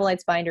these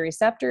metabolites bind to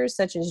receptors,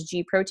 such as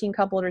G protein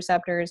coupled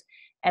receptors,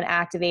 and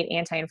activate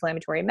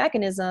anti-inflammatory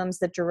mechanisms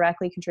that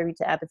directly contribute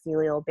to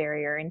epithelial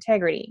barrier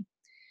integrity.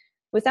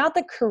 Without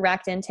the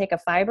correct intake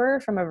of fiber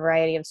from a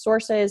variety of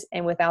sources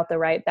and without the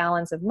right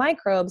balance of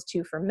microbes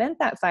to ferment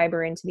that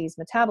fiber into these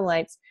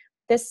metabolites,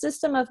 this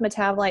system of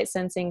metabolite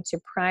sensing to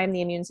prime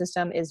the immune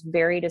system is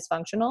very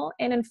dysfunctional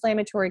and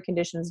inflammatory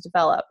conditions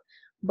develop,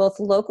 both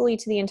locally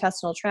to the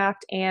intestinal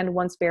tract and,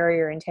 once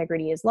barrier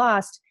integrity is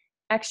lost,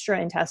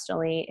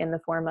 extraintestinally in the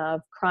form of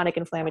chronic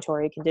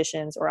inflammatory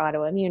conditions or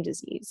autoimmune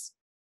disease.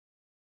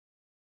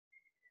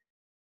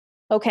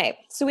 Okay,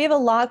 so we have a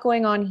lot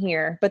going on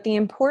here, but the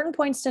important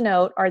points to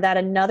note are that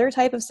another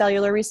type of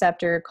cellular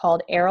receptor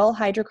called aryl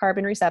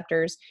hydrocarbon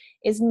receptors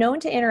is known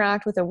to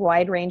interact with a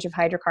wide range of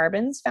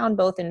hydrocarbons found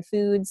both in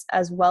foods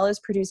as well as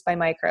produced by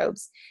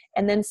microbes,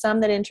 and then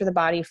some that enter the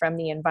body from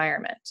the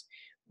environment.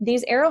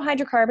 These aryl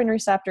hydrocarbon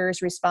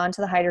receptors respond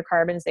to the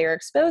hydrocarbons they are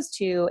exposed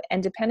to,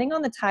 and depending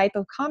on the type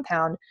of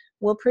compound,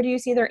 will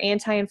produce either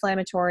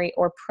anti-inflammatory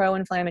or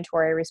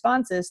pro-inflammatory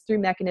responses through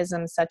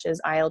mechanisms such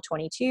as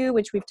IL-22,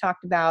 which we've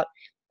talked about,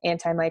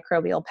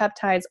 antimicrobial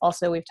peptides,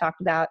 also we've talked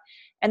about,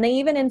 and they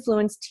even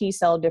influence T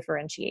cell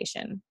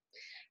differentiation.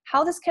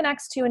 How this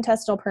connects to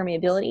intestinal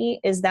permeability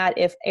is that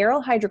if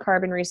aryl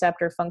hydrocarbon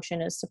receptor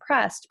function is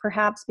suppressed,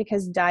 perhaps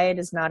because diet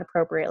is not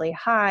appropriately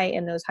high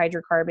in those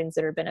hydrocarbons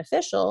that are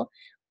beneficial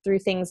through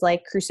things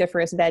like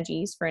cruciferous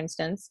veggies, for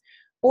instance,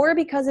 or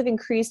because of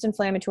increased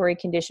inflammatory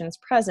conditions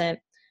present,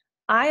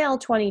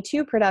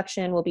 IL-22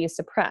 production will be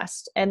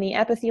suppressed, and the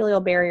epithelial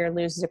barrier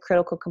loses a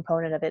critical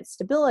component of its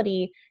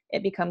stability.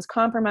 It becomes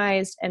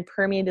compromised, and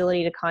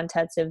permeability to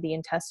contents of the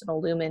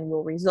intestinal lumen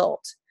will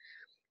result.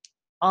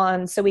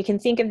 So we can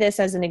think of this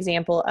as an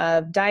example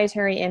of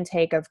dietary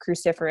intake of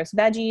cruciferous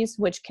veggies,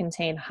 which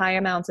contain high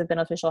amounts of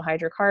beneficial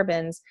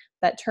hydrocarbons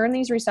that turn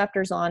these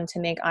receptors on to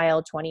make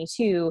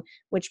IL-22,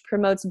 which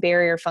promotes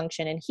barrier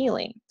function and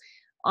healing.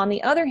 On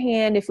the other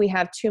hand, if we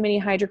have too many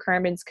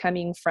hydrocarbons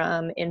coming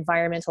from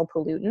environmental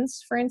pollutants,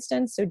 for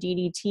instance, so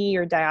DDT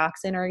or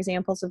dioxin are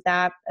examples of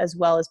that, as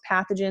well as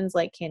pathogens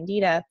like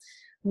Candida,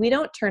 we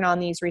don't turn on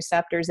these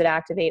receptors that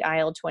activate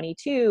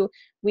IL-22,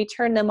 we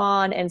turn them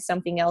on and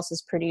something else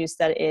is produced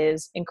that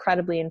is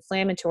incredibly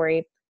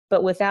inflammatory.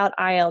 But without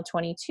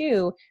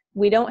IL-22,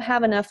 we don't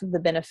have enough of the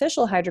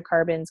beneficial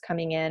hydrocarbons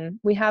coming in.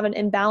 We have an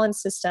imbalanced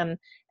system,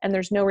 and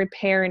there's no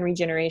repair and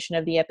regeneration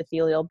of the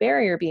epithelial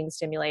barrier being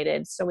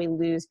stimulated, so we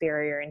lose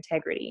barrier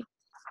integrity.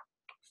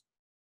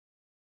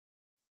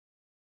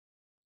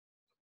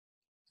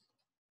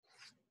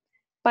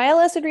 Bile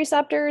acid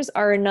receptors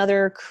are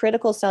another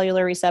critical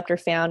cellular receptor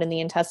found in the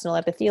intestinal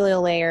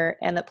epithelial layer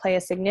and that play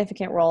a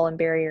significant role in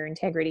barrier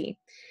integrity.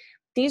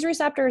 These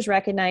receptors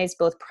recognize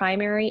both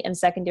primary and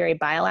secondary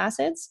bile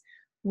acids.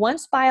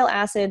 Once bile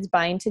acids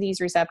bind to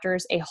these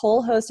receptors, a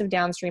whole host of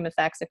downstream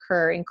effects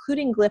occur,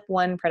 including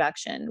GLP-1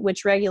 production,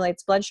 which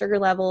regulates blood sugar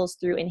levels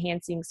through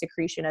enhancing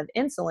secretion of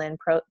insulin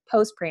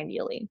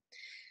postprandially.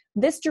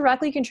 This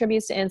directly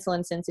contributes to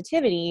insulin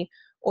sensitivity,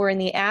 or in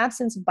the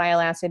absence of bile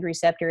acid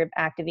receptor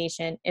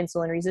activation,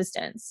 insulin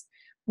resistance.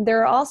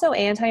 There are also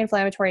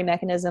anti-inflammatory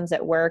mechanisms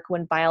at work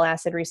when bile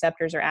acid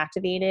receptors are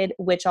activated,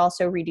 which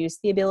also reduce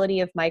the ability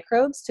of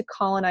microbes to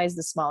colonize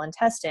the small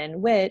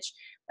intestine, which,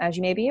 as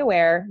you may be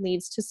aware,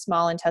 leads to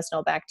small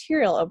intestinal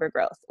bacterial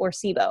overgrowth, or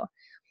SIBO.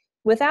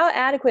 Without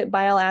adequate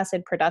bile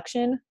acid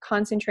production,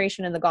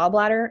 concentration in the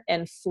gallbladder,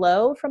 and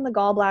flow from the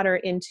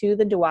gallbladder into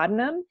the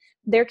duodenum,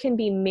 there can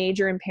be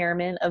major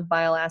impairment of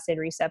bile acid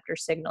receptor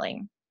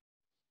signaling.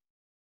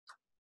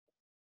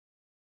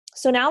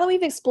 So now that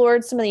we've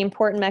explored some of the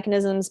important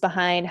mechanisms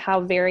behind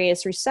how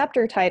various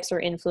receptor types are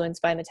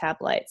influenced by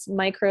metabolites,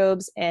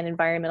 microbes, and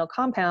environmental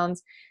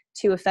compounds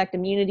to affect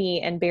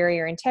immunity and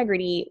barrier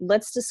integrity,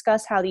 let's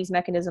discuss how these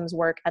mechanisms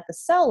work at the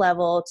cell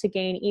level to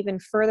gain even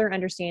further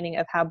understanding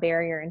of how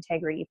barrier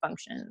integrity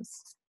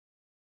functions.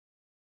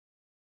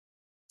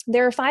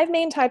 There are 5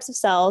 main types of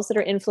cells that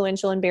are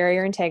influential in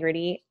barrier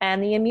integrity,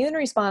 and the immune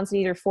response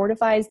either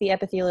fortifies the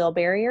epithelial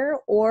barrier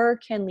or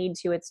can lead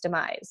to its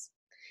demise.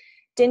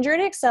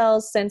 Dendritic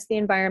cells sense the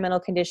environmental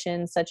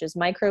conditions such as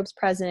microbes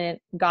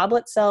present,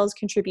 goblet cells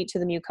contribute to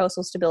the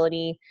mucosal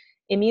stability,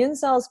 immune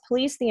cells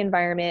police the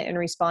environment and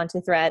respond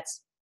to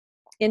threats,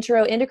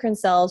 enteroendocrine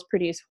cells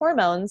produce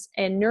hormones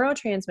and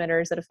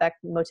neurotransmitters that affect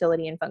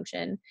motility and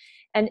function,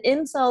 and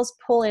M cells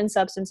pull in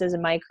substances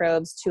and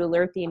microbes to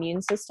alert the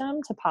immune system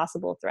to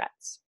possible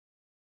threats.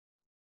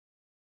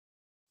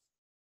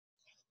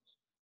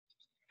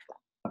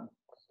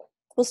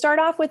 We'll start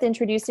off with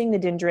introducing the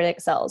dendritic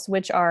cells,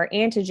 which are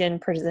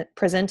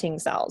antigen-presenting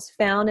cells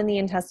found in the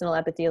intestinal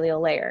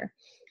epithelial layer.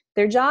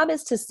 Their job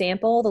is to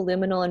sample the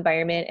luminal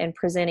environment and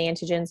present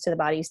antigens to the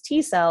body's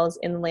T cells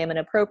in the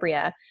lamina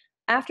propria,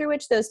 after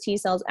which those T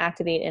cells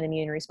activate an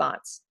immune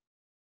response.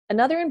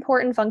 Another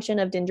important function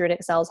of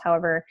dendritic cells,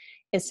 however,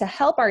 is to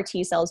help our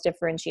T cells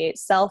differentiate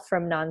self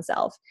from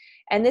non-self.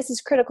 And this is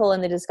critical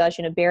in the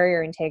discussion of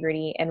barrier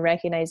integrity and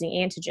recognizing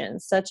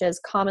antigens, such as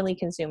commonly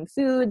consumed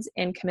foods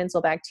and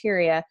commensal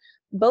bacteria,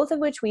 both of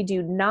which we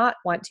do not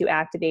want to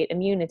activate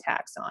immune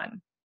attacks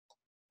on,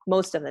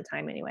 most of the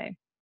time anyway.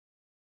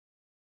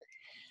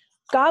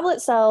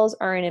 Goblet cells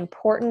are an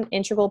important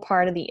integral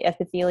part of the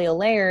epithelial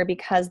layer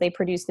because they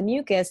produce the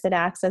mucus that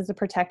acts as the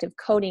protective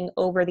coating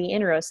over the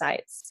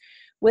enterocytes.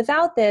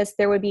 Without this,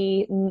 there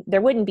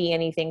wouldn't be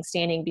anything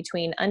standing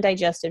between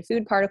undigested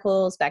food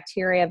particles,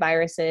 bacteria,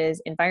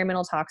 viruses,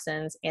 environmental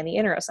toxins, and the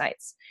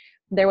enterocytes.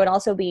 There would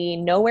also be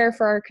nowhere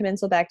for our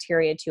commensal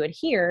bacteria to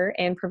adhere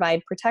and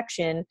provide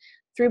protection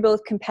through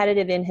both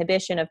competitive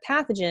inhibition of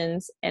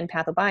pathogens and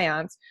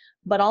pathobionts,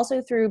 but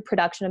also through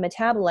production of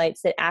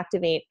metabolites that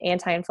activate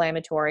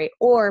anti-inflammatory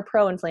or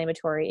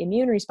pro-inflammatory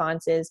immune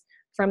responses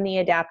from the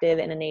adaptive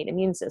and innate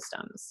immune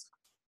systems.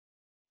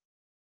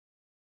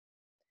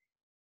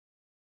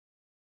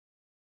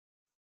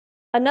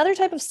 Another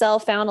type of cell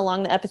found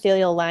along the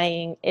epithelial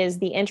lining is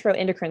the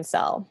enteroendocrine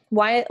cell.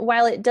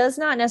 While it does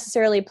not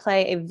necessarily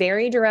play a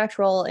very direct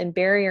role in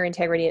barrier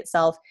integrity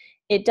itself,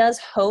 it does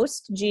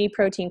host G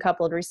protein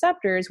coupled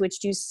receptors, which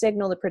do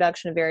signal the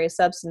production of various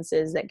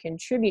substances that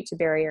contribute to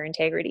barrier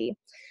integrity.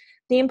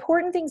 The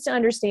important things to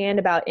understand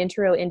about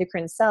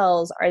enteroendocrine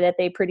cells are that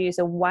they produce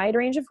a wide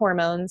range of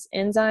hormones,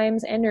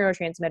 enzymes, and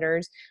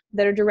neurotransmitters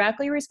that are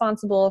directly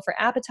responsible for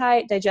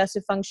appetite,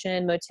 digestive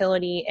function,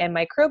 motility, and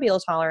microbial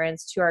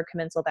tolerance to our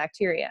commensal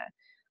bacteria.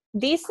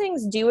 These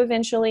things do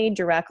eventually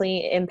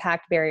directly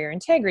impact barrier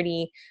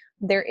integrity.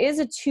 There is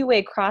a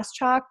two-way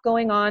crosstalk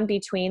going on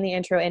between the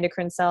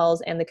enteroendocrine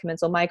cells and the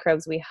commensal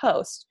microbes we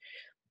host.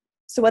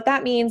 So what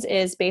that means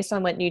is based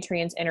on what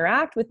nutrients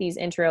interact with these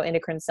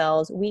enteroendocrine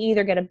cells, we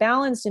either get a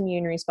balanced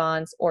immune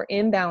response or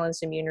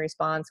imbalanced immune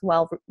response,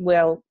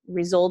 will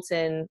result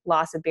in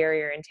loss of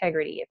barrier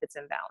integrity if it's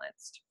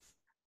imbalanced.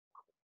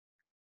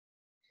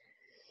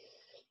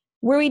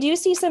 Where we do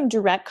see some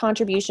direct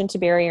contribution to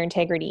barrier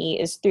integrity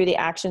is through the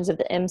actions of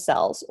the M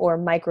cells, or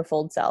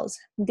microfold cells.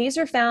 These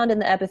are found in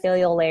the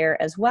epithelial layer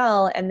as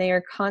well, and they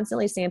are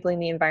constantly sampling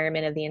the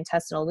environment of the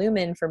intestinal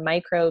lumen for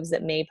microbes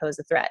that may pose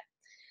a threat.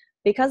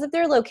 Because of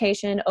their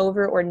location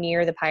over or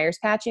near the Peyer's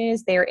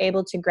patches, they are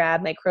able to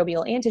grab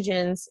microbial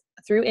antigens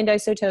through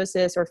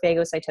endocytosis or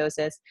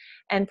phagocytosis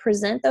and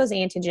present those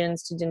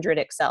antigens to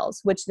dendritic cells,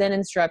 which then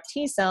instruct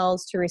T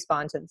cells to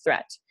respond to the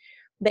threat.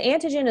 The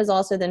antigen is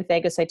also then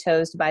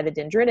phagocytosed by the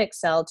dendritic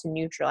cell to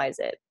neutralize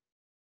it.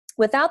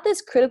 Without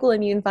this critical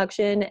immune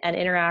function and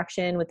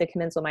interaction with the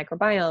commensal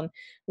microbiome,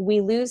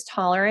 we lose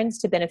tolerance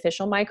to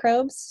beneficial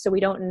microbes, so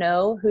we don't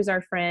know who's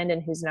our friend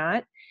and who's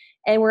not.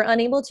 And we're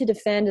unable to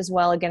defend as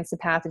well against the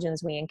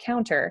pathogens we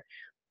encounter.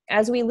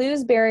 As we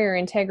lose barrier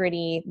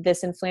integrity,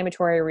 this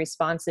inflammatory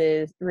response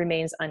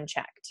remains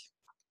unchecked.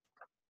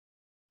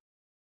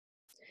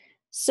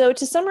 So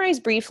to summarize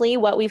briefly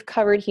what we've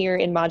covered here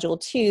in Module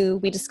 2,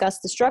 we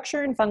discussed the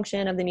structure and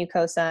function of the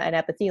mucosa and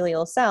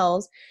epithelial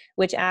cells,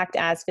 which act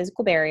as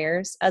physical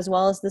barriers, as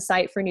well as the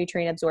site for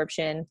nutrient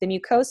absorption. The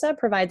mucosa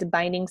provides a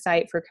binding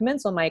site for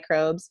commensal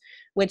microbes,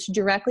 which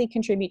directly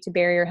contribute to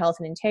barrier health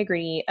and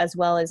integrity, as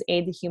well as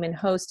aid the human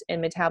host in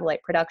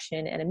metabolite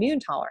production and immune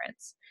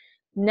tolerance.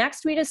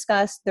 Next, we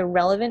discussed the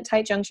relevant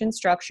tight junction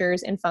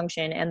structures and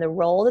function and the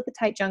role that the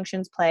tight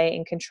junctions play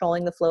in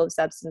controlling the flow of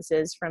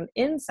substances from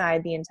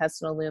inside the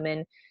intestinal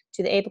lumen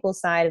to the apical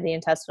side of the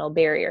intestinal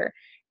barrier,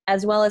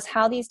 as well as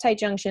how these tight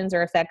junctions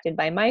are affected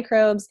by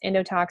microbes,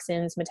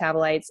 endotoxins,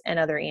 metabolites, and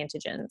other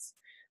antigens.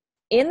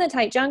 In the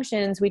tight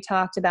junctions, we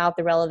talked about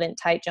the relevant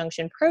tight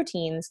junction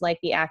proteins like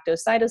the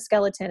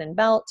actocytoskeleton and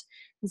belt,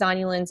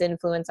 zonulin's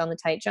influence on the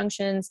tight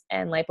junctions,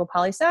 and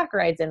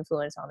lipopolysaccharides'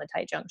 influence on the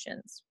tight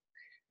junctions.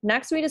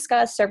 Next, we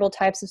discussed several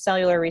types of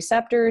cellular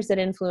receptors that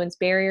influence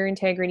barrier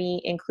integrity,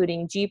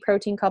 including G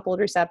protein coupled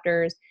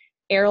receptors,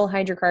 aryl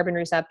hydrocarbon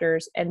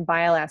receptors, and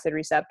bile acid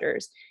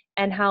receptors,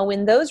 and how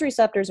when those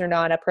receptors are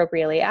not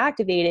appropriately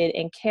activated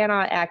and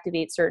cannot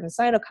activate certain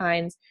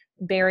cytokines,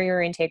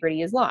 barrier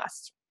integrity is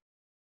lost.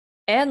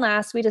 And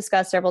last, we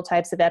discussed several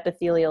types of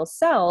epithelial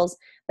cells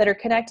that are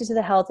connected to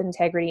the health and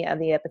integrity of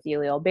the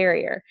epithelial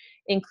barrier,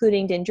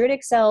 including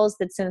dendritic cells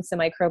that sense the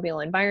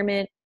microbial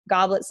environment,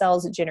 goblet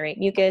cells that generate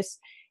mucus,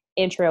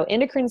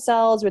 enteroendocrine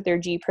cells with their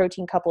G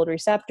protein coupled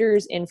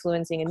receptors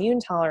influencing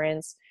immune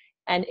tolerance,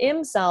 and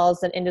M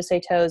cells that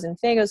endocytose and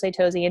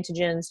phagocytose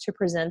antigens to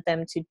present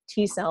them to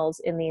T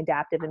cells in the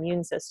adaptive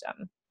immune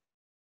system.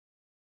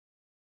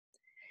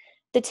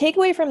 The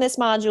takeaway from this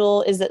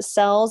module is that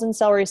cells and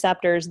cell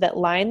receptors that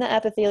line the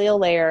epithelial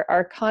layer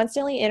are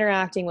constantly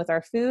interacting with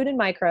our food and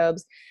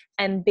microbes,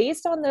 and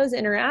based on those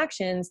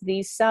interactions,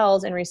 these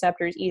cells and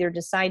receptors either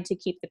decide to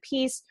keep the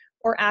peace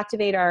or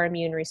activate our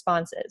immune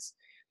responses.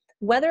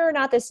 Whether or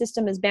not this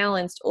system is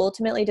balanced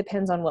ultimately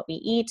depends on what we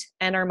eat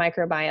and our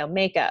microbiome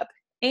makeup.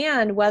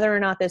 And whether or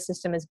not this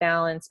system is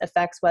balanced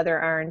affects whether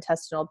our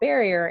intestinal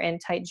barrier and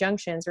tight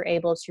junctions are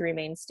able to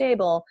remain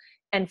stable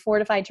and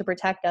fortified to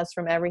protect us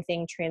from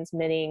everything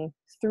transmitting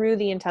through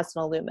the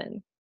intestinal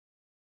lumen.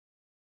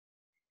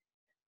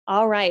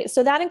 All right,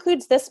 so that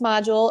includes this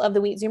module of the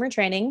Wheat Zoomer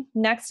training.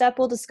 Next up,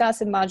 we'll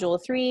discuss in Module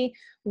 3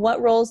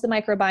 what roles the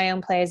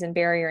microbiome plays in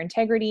barrier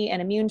integrity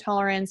and immune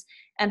tolerance,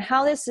 and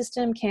how this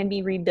system can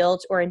be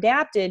rebuilt or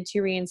adapted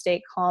to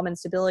reinstate calm and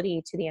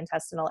stability to the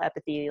intestinal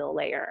epithelial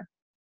layer.